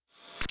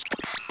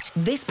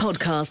This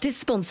podcast is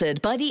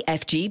sponsored by the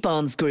FG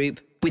Barnes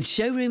Group, with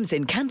showrooms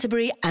in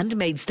Canterbury and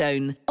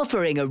Maidstone,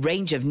 offering a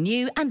range of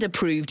new and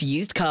approved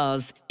used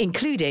cars,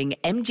 including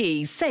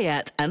MG,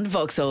 Seat and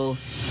Vauxhall.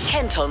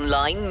 Kent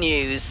Online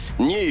News.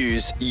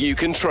 News you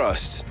can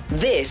trust.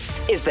 This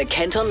is the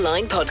Kent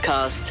Online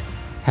Podcast.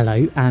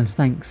 Hello and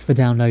thanks for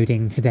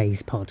downloading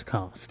today's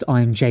podcast.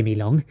 I'm Jamie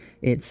Long.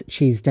 It's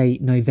Tuesday,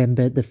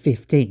 November the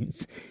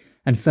 15th.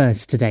 And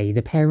first today,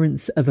 the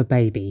parents of a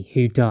baby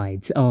who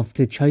died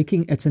after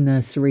choking at a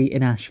nursery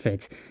in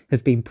Ashford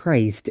have been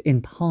praised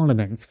in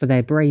Parliament for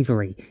their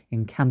bravery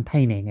in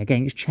campaigning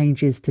against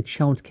changes to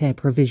childcare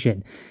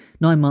provision.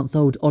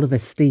 9-month-old Oliver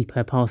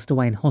Steeper passed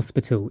away in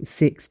hospital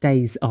 6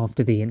 days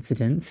after the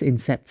incident in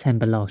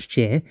September last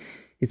year.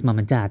 His mum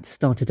and dad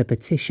started a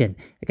petition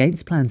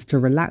against plans to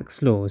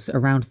relax laws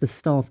around the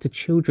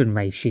staff-to-children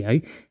ratio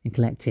and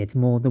collected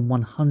more than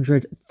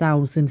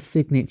 100,000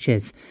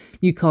 signatures.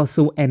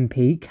 Newcastle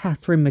MP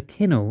Catherine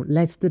McKinnell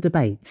led the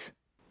debate.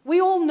 We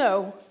all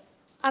know,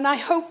 and I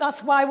hope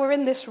that's why we're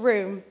in this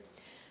room,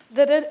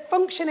 that a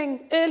functioning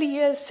early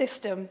years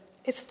system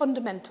is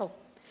fundamental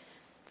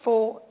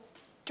for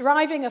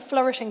driving a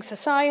flourishing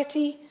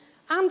society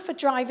and for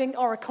driving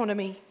our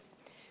economy.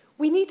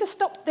 We need to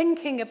stop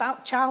thinking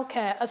about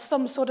childcare as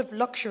some sort of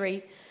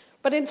luxury,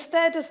 but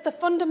instead as the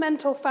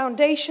fundamental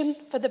foundation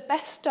for the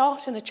best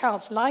start in a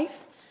child's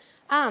life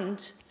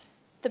and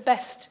the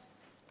best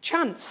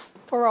chance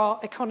for our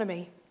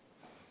economy.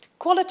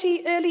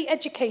 Quality early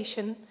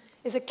education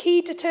is a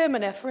key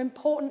determiner for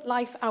important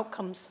life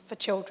outcomes for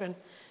children.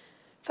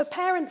 For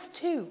parents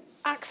too,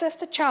 access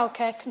to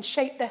childcare can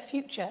shape their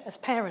future as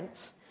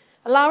parents,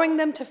 allowing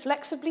them to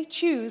flexibly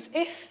choose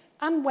if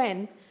and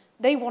when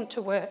they want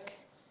to work.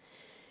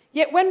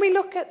 Yet when we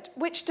look at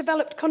which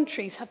developed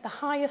countries have the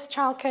highest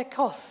childcare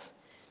costs,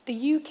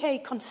 the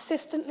UK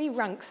consistently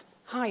ranks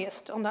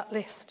highest on that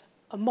list,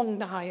 among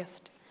the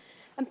highest.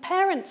 And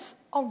parents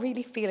are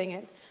really feeling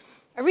it.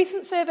 A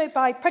recent survey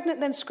by Pregnant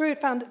Then Screwed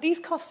found that these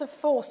costs have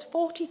forced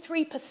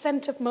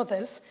 43% of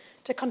mothers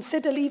to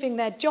consider leaving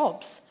their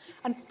jobs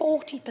and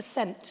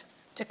 40%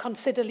 to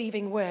consider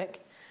leaving work.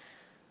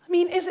 I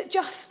mean, is it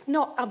just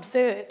not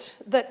absurd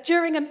that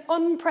during an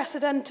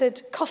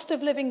unprecedented cost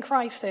of living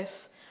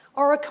crisis,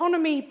 our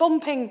economy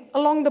bumping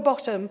along the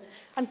bottom,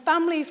 and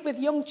families with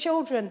young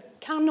children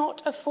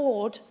cannot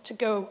afford to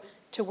go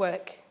to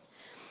work?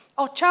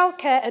 Our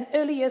childcare and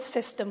early years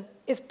system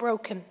is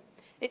broken.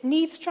 It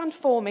needs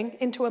transforming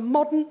into a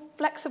modern,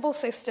 flexible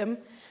system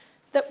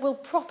that will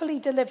properly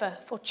deliver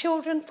for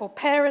children, for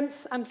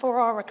parents, and for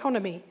our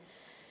economy.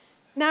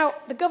 Now,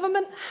 the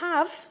government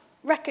have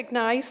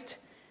recognised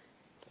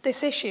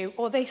this issue,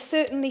 or they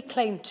certainly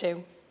claim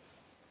to.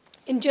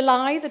 In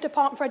July, the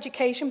Department for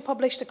Education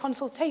published a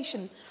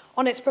consultation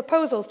on its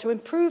proposals to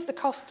improve the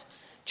cost,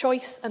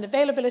 choice and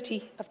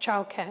availability of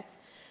childcare.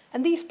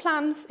 And these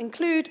plans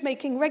include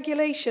making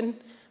regulation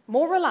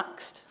more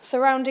relaxed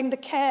surrounding the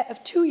care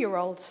of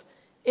 2-year-olds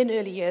in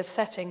early years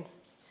setting.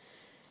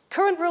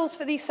 Current rules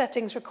for these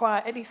settings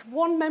require at least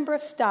one member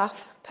of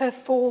staff per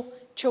 4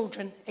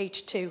 children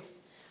aged 2.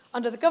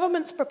 Under the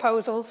government's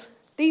proposals,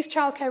 these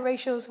childcare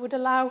ratios would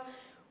allow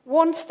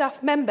 1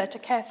 staff member to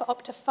care for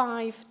up to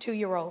 5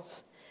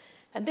 2-year-olds.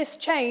 And this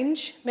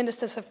change,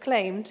 ministers have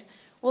claimed,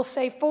 will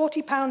save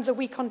 £40 a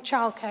week on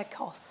childcare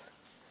costs.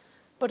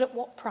 But at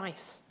what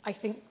price, I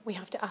think we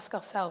have to ask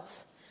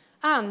ourselves.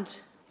 And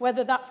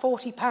whether that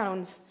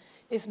 £40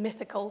 is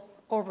mythical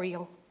or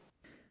real.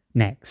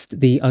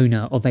 Next, the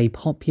owner of a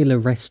popular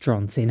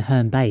restaurant in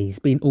Herne Bay has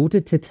been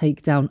ordered to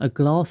take down a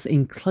glass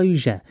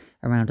enclosure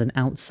around an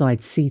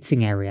outside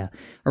seating area.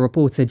 Our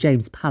reporter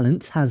James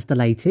Pallant has the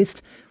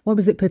latest. Why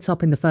was it put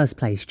up in the first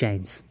place,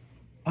 James?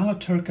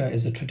 Alaturka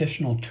is a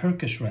traditional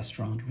Turkish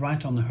restaurant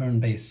right on the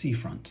Herne Bay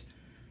seafront.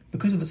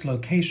 Because of its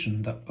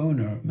location, the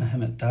owner,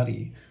 Mehmet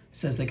Dari,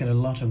 says they get a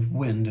lot of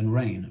wind and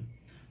rain.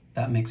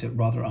 That makes it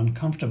rather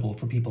uncomfortable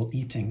for people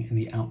eating in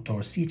the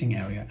outdoor seating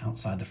area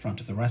outside the front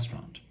of the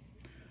restaurant.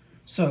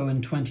 So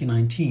in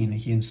 2019,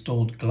 he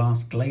installed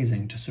glass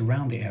glazing to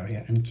surround the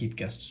area and keep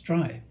guests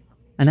dry.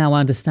 And now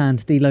I understand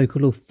the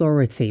local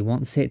authority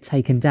wants it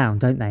taken down,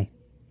 don't they?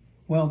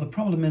 Well, the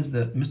problem is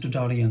that Mr.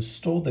 Dari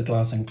installed the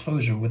glass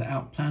enclosure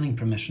without planning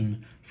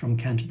permission from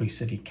Canterbury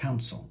City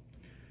Council.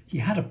 He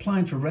had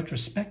applied for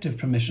retrospective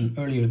permission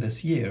earlier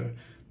this year,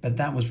 but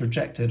that was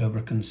rejected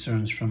over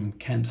concerns from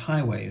Kent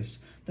Highways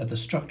that the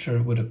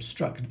structure would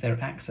obstruct their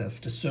access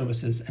to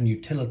services and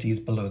utilities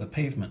below the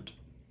pavement.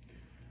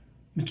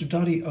 Mr.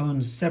 Dari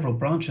owns several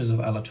branches of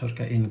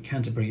Alaturka in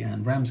Canterbury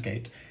and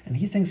Ramsgate, and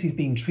he thinks he's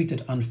being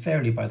treated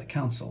unfairly by the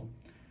council.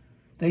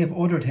 They have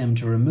ordered him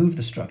to remove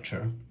the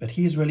structure, but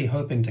he is really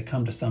hoping to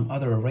come to some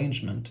other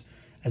arrangement,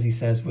 as he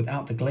says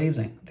without the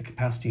glazing, the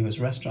capacity of his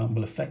restaurant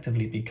will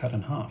effectively be cut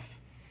in half.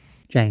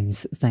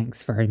 James,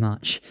 thanks very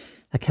much.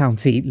 A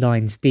County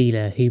Lines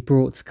dealer who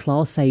brought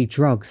Class A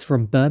drugs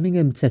from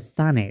Birmingham to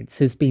Thanet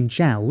has been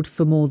jailed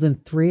for more than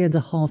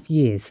 3.5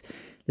 years.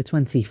 The The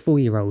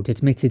 24-year-old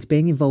admitted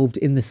being involved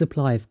in the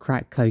supply of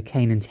crack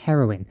cocaine and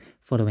heroin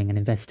following an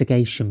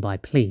investigation by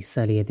police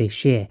earlier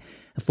this year.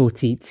 A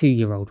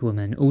 42-year-old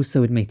woman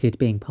also admitted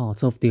being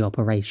part of the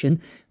operation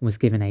and was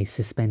given a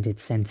suspended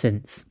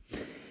sentence.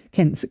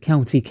 Kent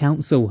County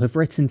Council have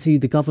written to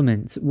the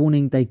government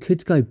warning they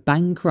could go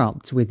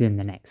bankrupt within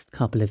the next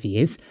couple of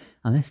years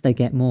unless they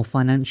get more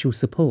financial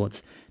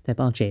support. Their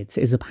budget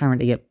is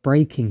apparently at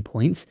breaking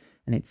point,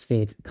 and it's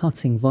feared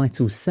cutting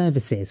vital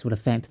services will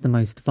affect the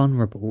most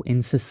vulnerable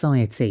in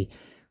society.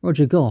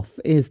 Roger Goff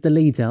is the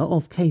leader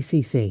of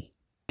KCC.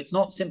 It's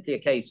not simply a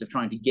case of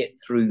trying to get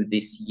through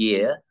this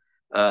year.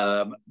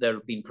 There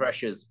have been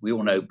pressures, we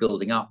all know,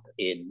 building up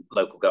in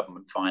local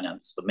government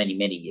finance for many,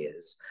 many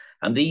years.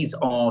 And these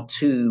are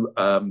two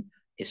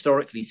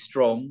historically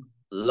strong,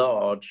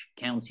 large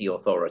county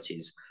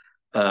authorities,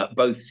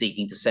 both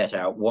seeking to set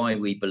out why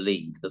we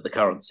believe that the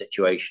current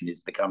situation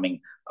is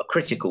becoming a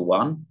critical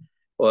one.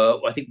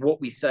 I think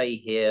what we say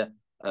here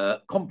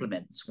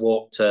complements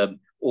what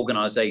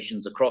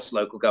organisations across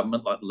local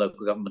government, like the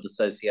Local Government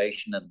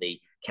Association and the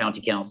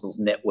County Councils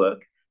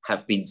Network,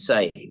 have been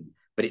saying.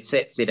 But it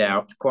sets it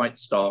out quite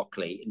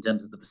starkly in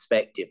terms of the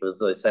perspective,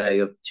 as I say,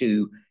 of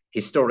two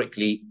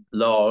historically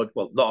large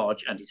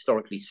and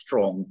historically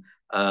strong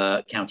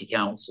county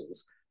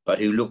councils, but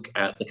who look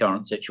at the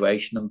current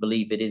situation and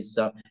believe it is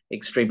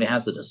extremely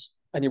hazardous.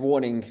 And you're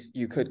warning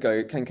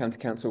Kent County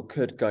Council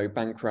could go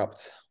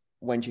bankrupt.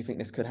 When do you think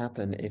this could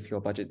happen if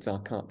your budgets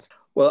are cut?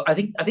 Well, I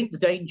think the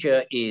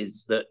danger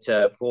is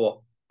that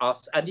for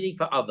us and indeed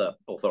for other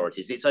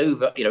authorities, it's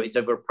over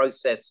a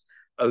process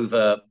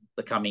over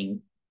the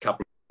coming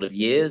couple of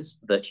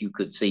years that you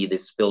could see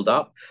this build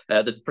up.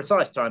 The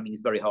precise timing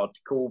is very hard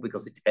to call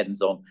because it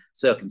depends on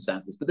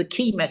circumstances. But the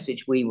key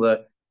message we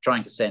were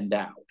trying to send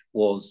out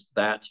was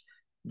that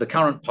the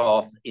current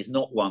path is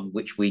not one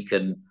which we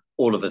can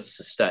all of us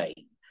sustain.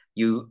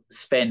 You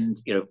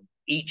spend,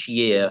 each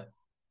year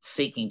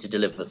seeking to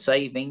deliver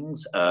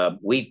savings.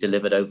 We've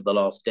delivered over the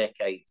last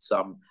decade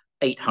some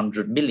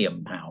 £800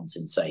 million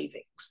in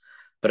savings.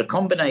 But a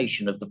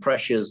combination of the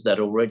pressures that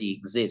already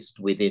exist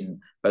within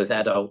both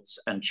adults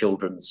and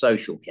children's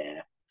social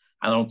care,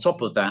 and on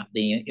top of that,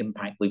 the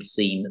impact we've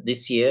seen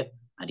this year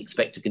and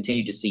expect to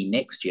continue to see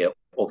next year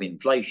of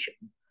inflation,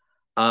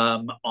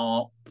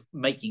 are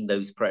making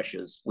those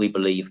pressures, we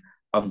believe,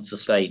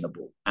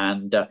 unsustainable.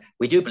 And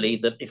we do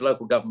believe that if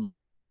local government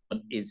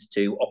is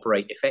to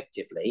operate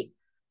effectively,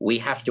 we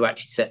have to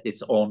actually set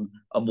this on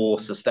a more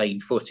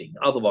sustained footing.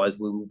 Otherwise,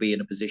 we will be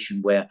in a position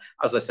where,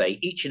 as I say,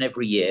 each and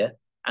every year,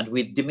 and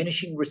with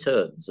diminishing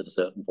returns at a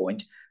certain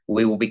point,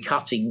 we will be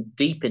cutting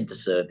deep into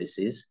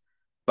services,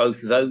 both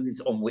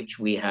those on which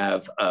we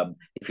have,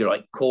 if you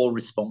like, core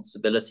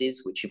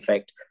responsibilities, which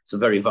affect some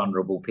very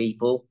vulnerable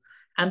people,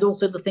 and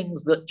also the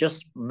things that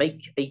just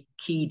make a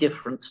key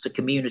difference to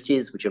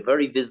communities, which are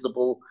very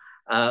visible,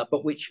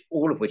 but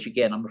all of which,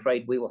 again, I'm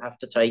afraid we will have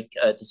to take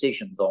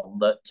decisions on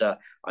that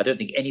I don't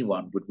think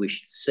anyone would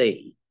wish to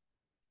see.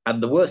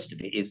 And the worst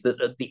of it is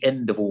that at the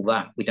end of all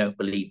that, we don't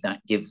believe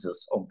that gives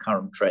us, on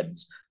current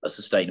trends, a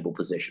sustainable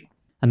position.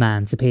 A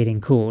man's appeared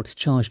in court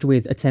charged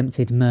with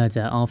attempted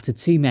murder after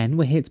two men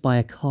were hit by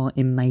a car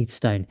in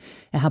Maidstone.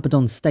 It happened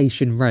on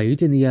Station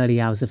Road in the early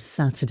hours of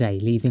Saturday,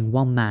 leaving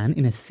one man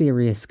in a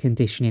serious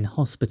condition in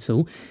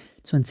hospital.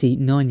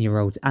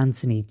 29-year-old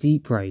Anthony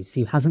Deeprose,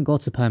 who hasn't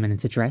got a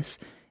permanent address,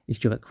 is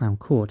due at Crown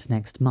Court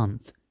next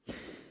month.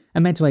 A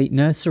Medway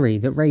nursery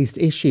that raised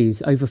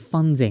issues over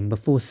funding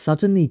before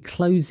suddenly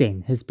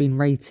closing has been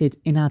rated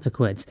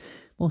inadequate.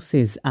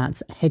 Bosses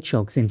at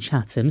Hedgehogs in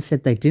Chatham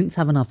said they didn't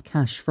have enough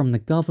cash from the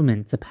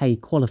government to pay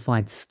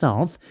qualified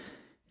staff.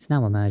 It's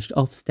now emerged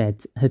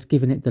Ofsted had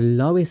given it the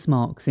lowest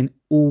marks in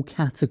all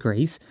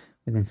categories,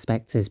 with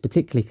inspectors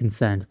particularly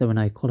concerned there were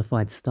no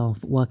qualified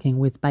staff working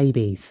with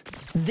babies.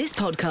 This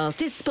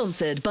podcast is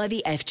sponsored by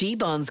the FG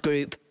Barnes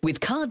Group, with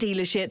car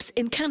dealerships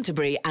in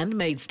Canterbury and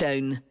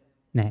Maidstone.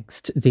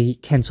 Next, the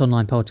Kent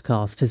Online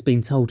podcast has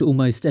been told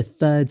almost a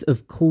third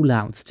of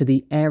call-outs to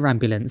the air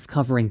ambulance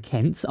covering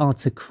Kent are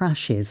to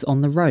crashes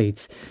on the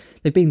roads.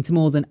 They've been to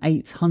more than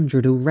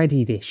 800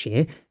 already this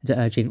year and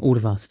are urging all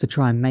of us to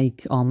try and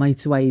make our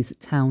motorways,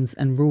 towns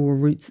and rural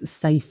routes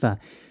safer.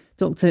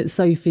 Dr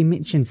Sophie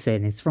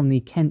Mitchinson is from the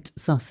Kent,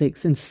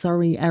 Sussex and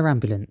Surrey Air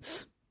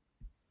Ambulance.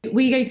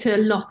 We go to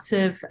a lot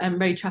of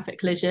road traffic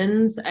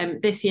collisions.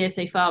 This year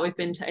so far, we've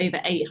been to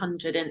over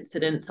 800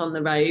 incidents on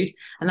the road,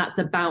 and that's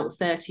about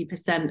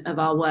 30% of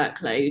our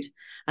workload.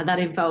 And that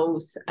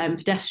involves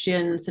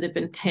pedestrians that have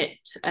been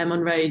hit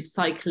on roads,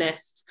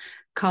 cyclists,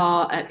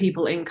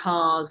 people in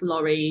cars,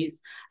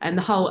 lorries, and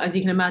the whole, as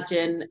you can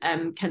imagine,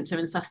 Kent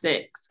and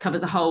Sussex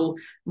covers a whole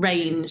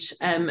range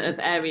of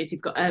areas.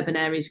 You've got urban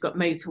areas, you've got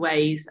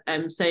motorways.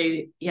 So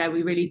yeah,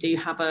 we really do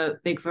have a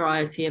big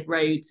variety of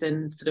roads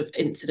and sort of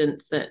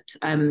incidents that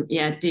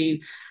do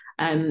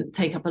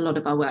take up a lot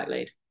of our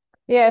workload.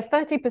 Yeah,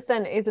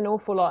 30% is an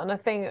awful lot. And I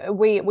think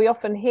we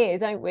often hear,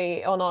 don't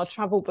we, on our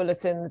travel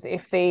bulletins,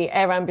 if the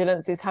air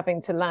ambulance is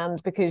having to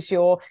land because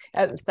you're,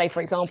 say, for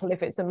example,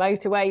 if it's a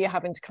motorway, you're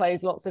having to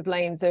close lots of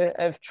lanes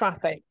of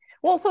traffic.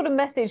 What sort of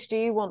message do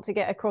you want to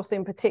get across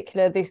in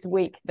particular this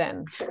week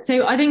then?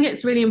 So I think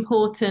it's really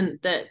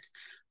important that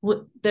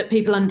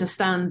people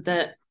understand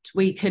that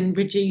we can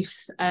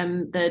reduce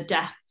the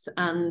deaths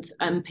and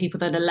people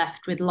that are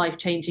left with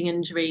life-changing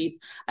injuries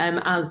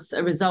as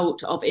a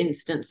result of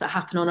incidents that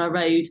happen on our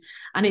road.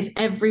 And it's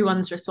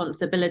everyone's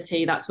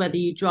responsibility. That's whether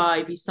you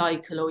drive, you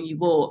cycle or you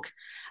walk.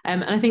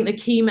 And I think the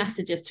key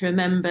message is to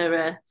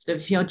remember sort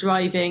of if you're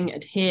driving,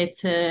 adhere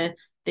to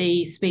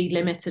the speed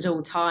limit at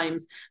all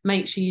times.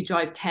 Make sure you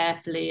drive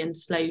carefully and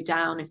slow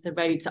down if the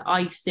roads are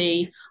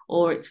icy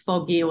or it's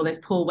foggy or there's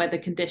poor weather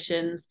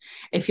conditions.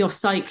 If you're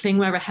cycling,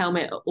 wear a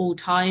helmet at all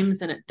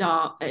times, and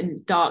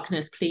in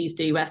darkness, please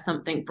do wear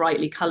something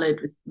brightly coloured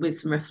with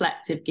some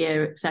reflective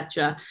gear,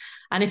 etc.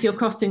 And if you're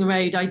crossing a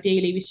road,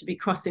 ideally we should be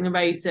crossing the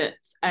roads at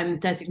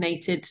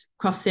designated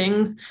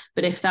crossings.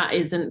 But if that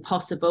isn't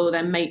possible,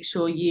 then make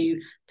sure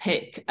you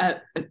pick a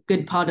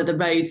good part of the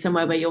road,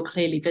 somewhere where you're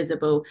clearly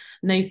visible.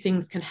 And those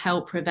things can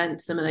help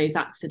prevent some of those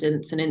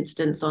accidents and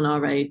incidents on our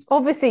roads.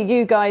 Obviously,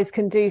 you guys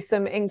can do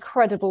some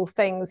incredible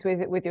things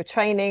with your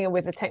training and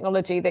with the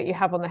technology that you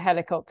have on the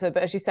helicopter.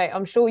 But as you say,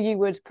 I'm sure you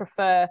would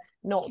prefer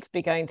not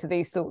be going to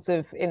these sorts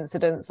of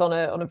incidents on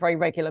a very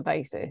regular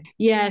basis.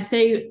 Yeah, so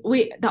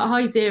the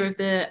idea of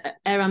the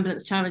Air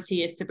Ambulance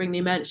Charity is to bring the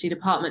emergency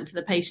department to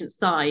the patient's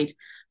side,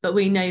 but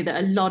we know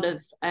that a lot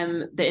of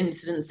the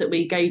incidents that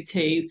we go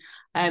to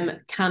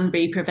can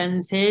be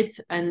prevented,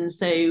 and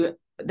so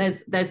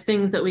there's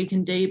things that we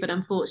can do, but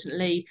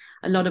unfortunately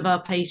a lot of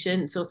our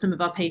patients, or some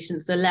of our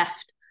patients, are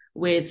left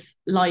with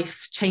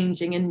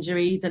life-changing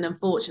injuries, and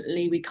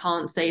unfortunately we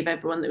can't save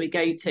everyone that we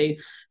go to.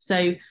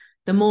 So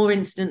the more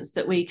incidents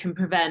that we can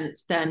prevent,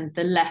 then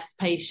the less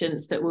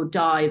patients that will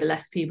die, the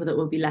less people that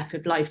will be left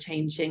with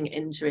life-changing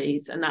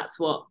injuries. And that's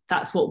what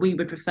we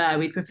would prefer.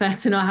 We'd prefer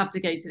to not have to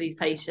go to these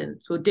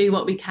patients. We'll do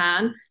what we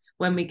can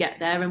when we get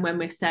there and when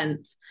we're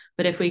sent.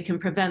 But if we can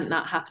prevent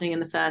that happening in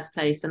the first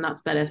place, then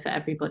that's better for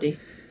everybody.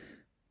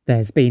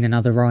 There's been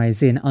another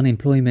rise in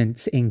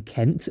unemployment in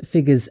Kent.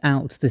 Figures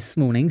out this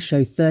morning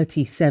show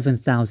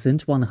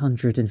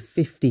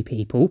 37,150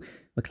 people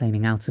were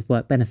claiming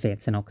out-of-work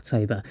benefits in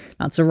October.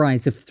 That's a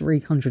rise of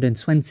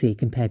 320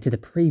 compared to the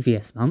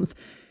previous month.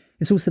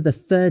 It's also the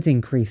third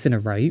increase in a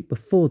row.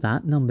 Before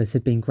that, numbers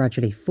had been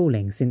gradually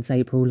falling since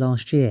April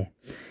last year.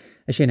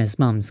 Ashina's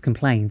mum's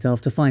complained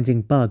after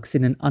finding bugs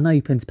in an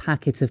unopened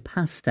packet of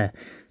pasta.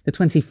 The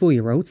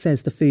 24-year-old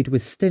says the food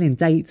was still in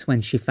date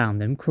when she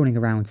found them, crawling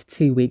around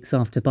 2 weeks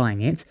after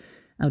buying it.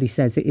 Aldi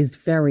says it is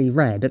very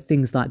rare, but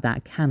things like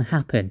that can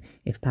happen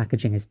if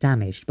packaging is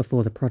damaged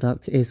before the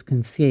product is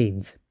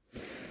consumed.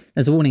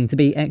 There's a warning to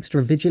be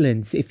extra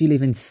vigilant if you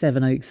live in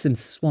Sevenoaks and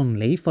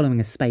Swanley following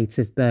a spate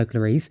of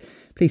burglaries.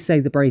 Police say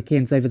the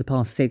break-ins over the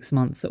past 6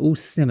 months are all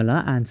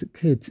similar and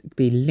could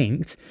be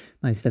linked.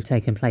 Most have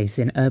taken place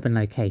in urban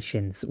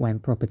locations when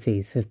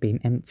properties have been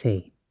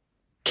empty.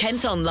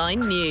 Kent Online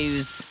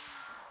News.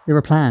 There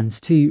are plans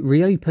to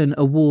reopen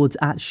a ward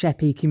at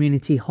Sheppey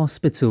Community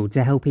Hospital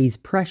to help ease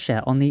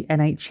pressure on the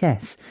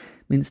NHS.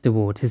 Minster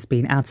Ward has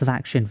been out of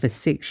action for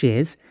 6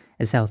 years,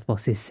 as health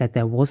bosses said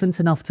there wasn't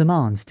enough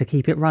demand to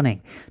keep it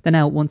running. They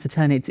now want to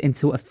turn it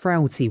into a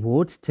frailty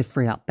ward to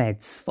free up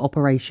beds for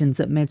operations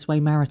at Medway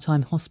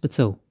Maritime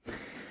Hospital.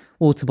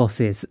 Water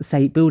bosses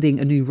say building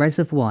a new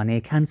reservoir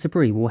near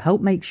Canterbury will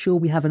help make sure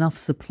we have enough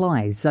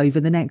supplies over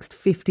the next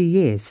 50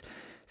 years.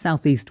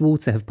 South East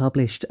Water have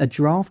published a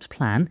draft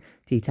plan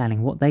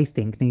detailing what they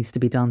think needs to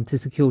be done to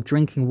secure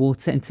drinking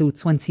water until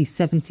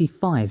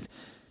 2075.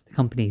 The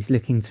company's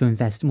looking to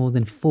invest more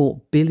than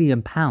 £4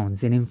 billion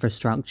in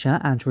infrastructure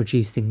and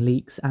reducing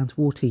leaks and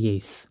water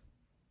use.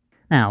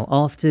 Now,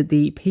 after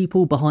the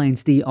people behind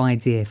the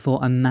idea for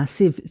a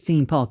massive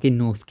theme park in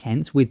North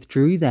Kent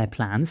withdrew their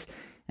plans,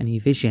 a new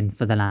vision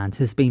for the land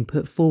has been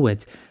put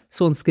forward.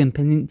 Swanscombe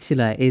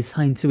Peninsula is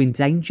home to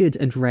endangered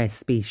and rare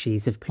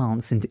species of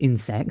plants and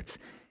insects.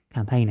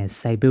 Campaigners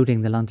say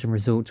building the London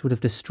resort would have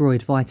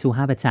destroyed vital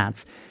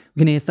habitats. We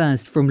can hear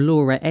first from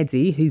Laura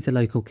Eddy, who's a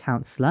local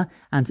councillor,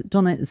 and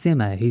Donna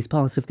Zimmer, who's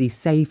part of the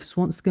Save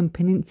Swanscombe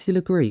Peninsula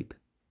group.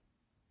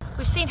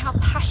 We've seen how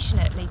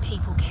passionately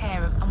people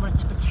care and want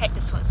to protect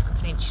the Swanscombe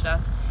Peninsula.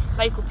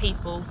 Local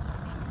people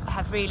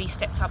have really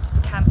stepped up with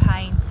the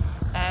campaign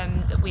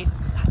that we've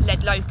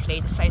led locally,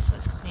 the Save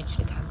Swanscombe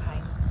Peninsula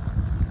campaign.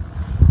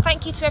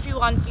 Thank you to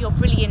everyone for your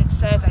brilliant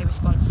survey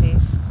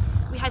responses.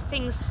 We had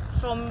things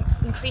from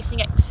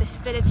increasing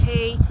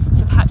accessibility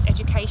to perhaps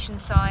education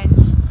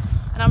signs,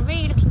 and I'm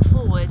really looking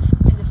forward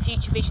to the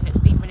future vision that's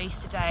been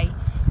released today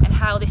and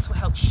how this will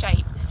help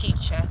shape the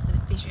future for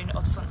the vision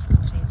of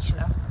Swanscombe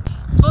Peninsula.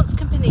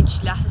 Swanscombe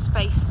Peninsula has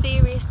faced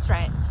serious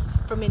threats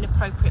from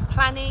inappropriate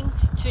planning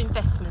to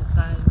investment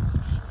zones.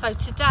 So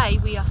today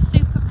we are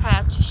super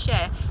proud to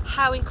share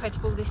how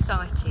incredible this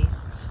site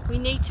is. We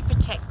need to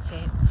protect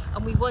it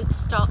and we want to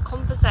start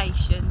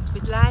conversations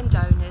with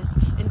landowners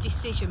and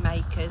decision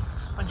makers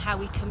on how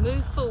we can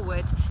move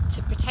forward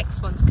to protect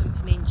Swanscombe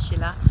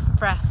Peninsula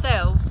for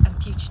ourselves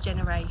and future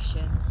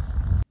generations.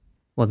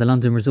 Well, the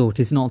London resort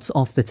is not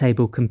off the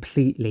table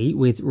completely,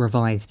 with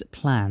revised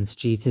plans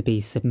due to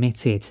be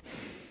submitted.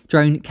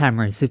 Drone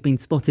cameras have been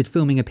spotted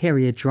filming a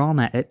period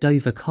drama at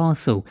Dover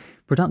Castle.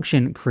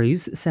 Production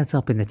crews set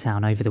up in the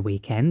town over the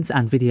weekend,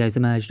 and videos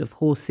emerged of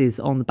horses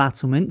on the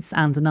battlements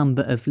and a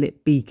number of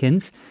lit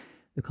beacons.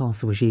 The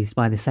castle was used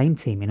by the same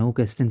team in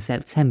August and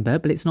September,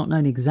 but it's not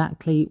known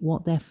exactly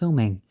what they're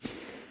filming.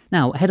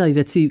 Now, head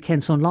over to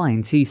Kent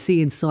Online to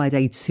see inside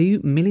a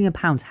 £2 million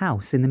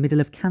house in the middle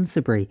of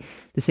Canterbury.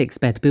 The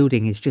 6-bed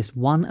building is just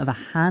one of a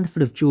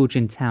handful of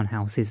Georgian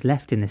townhouses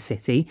left in the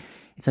city.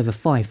 It's over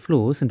 5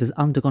 floors and has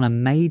undergone a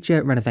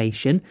major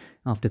renovation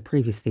after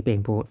previously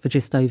being bought for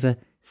just over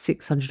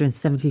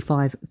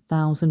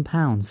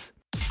 £675,000.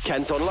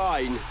 Kent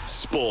Online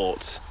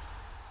Sport.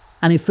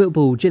 And in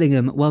football,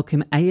 Gillingham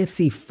welcome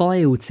AFC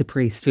Fylde to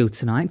Priestfield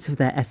tonight for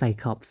their FA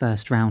Cup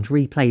first round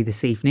replay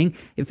this evening.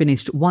 It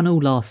finished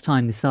 1-1 last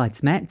time the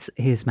sides met.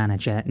 Here's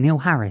manager Neil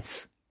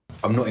Harris.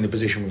 I'm not in a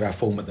position with our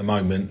form at the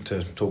moment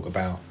to talk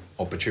about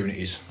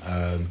opportunities.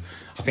 I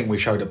think we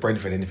showed at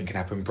Brentford anything can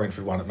happen.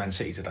 Brentford won at Man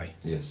City today.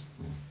 Yes.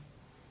 Yeah.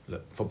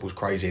 Look, football's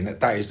crazy, and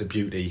that is the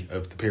beauty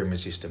of the pyramid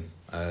system.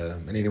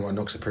 And anyone who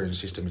knocks the pyramid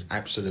system is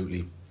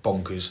absolutely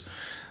bonkers.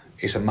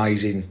 It's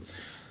amazing.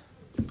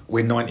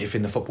 We're 90th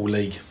in the Football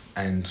League,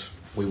 and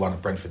we won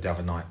at Brentford the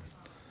other night.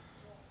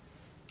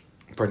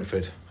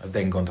 Brentford have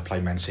then gone to play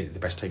Man City, the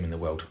best team in the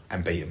world,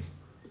 and beat them.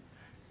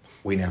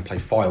 We now play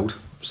Fylde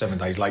 7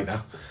 days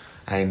later,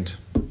 and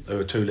there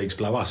are 2 leagues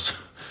below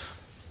us.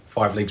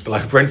 5 leagues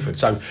below Brentford.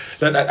 So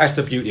that's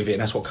the beauty of it,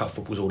 and that's what cup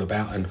football's all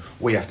about. And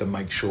we have to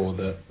make sure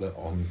that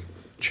on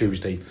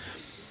Tuesday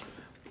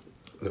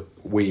that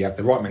we have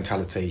the right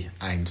mentality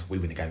and we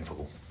win a game of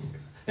football. Okay.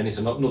 And it's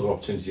another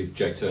opportunity for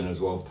Jake Turner as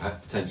well,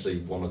 potentially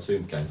 1 or 2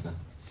 games now.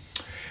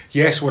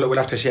 Yes, we'll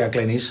have to see how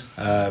Glenn is.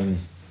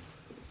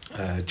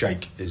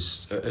 Jake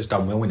has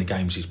done well in the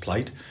games he's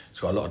played. He's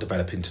got a lot of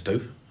developing to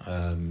do.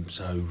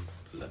 So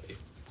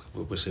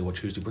we'll see what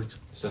Tuesday brings.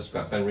 So that's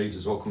about Ben Reeves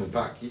as well coming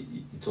back.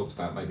 You talked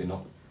about maybe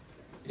not,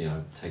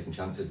 taking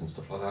chances and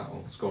stuff like that,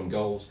 or scoring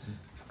goals.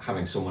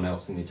 Having someone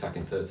else in the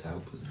attacking third to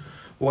help, isn't it?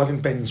 Well,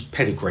 having Ben's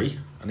pedigree,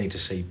 I need to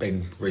see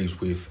Ben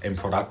Reeves with end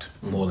product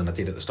more than I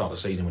did at the start of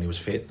the season when he was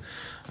fit,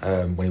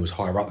 when he was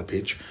higher up the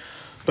pitch.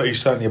 But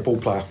he's certainly a ball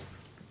player.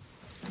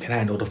 Can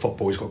handle the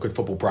football. He's got a good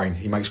football brain.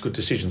 He makes good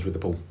decisions with the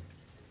ball.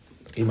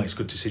 He makes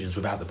good decisions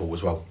without the ball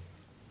as well.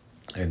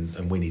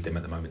 And we need them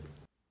at the moment.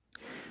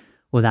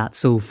 Well,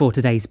 that's all for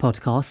today's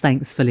podcast.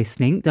 Thanks for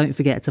listening. Don't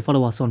forget to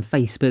follow us on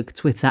Facebook,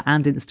 Twitter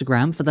and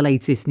Instagram for the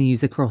latest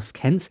news across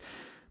Kent.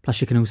 Plus,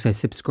 you can also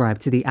subscribe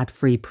to the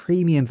ad-free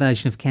premium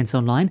version of Kent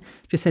Online.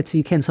 Just head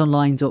to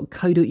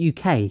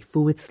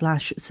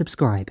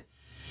kentonline.co.uk/subscribe.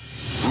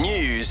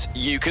 News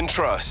you can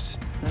trust.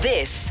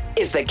 This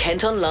is the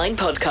Kent Online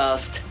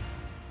Podcast.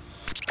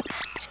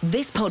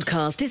 This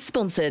podcast is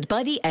sponsored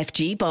by the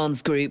FG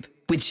Barnes Group,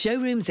 with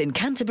showrooms in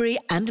Canterbury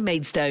and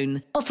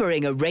Maidstone,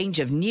 offering a range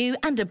of new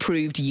and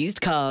approved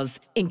used cars,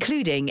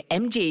 including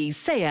MG,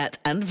 Seat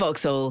and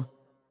Vauxhall.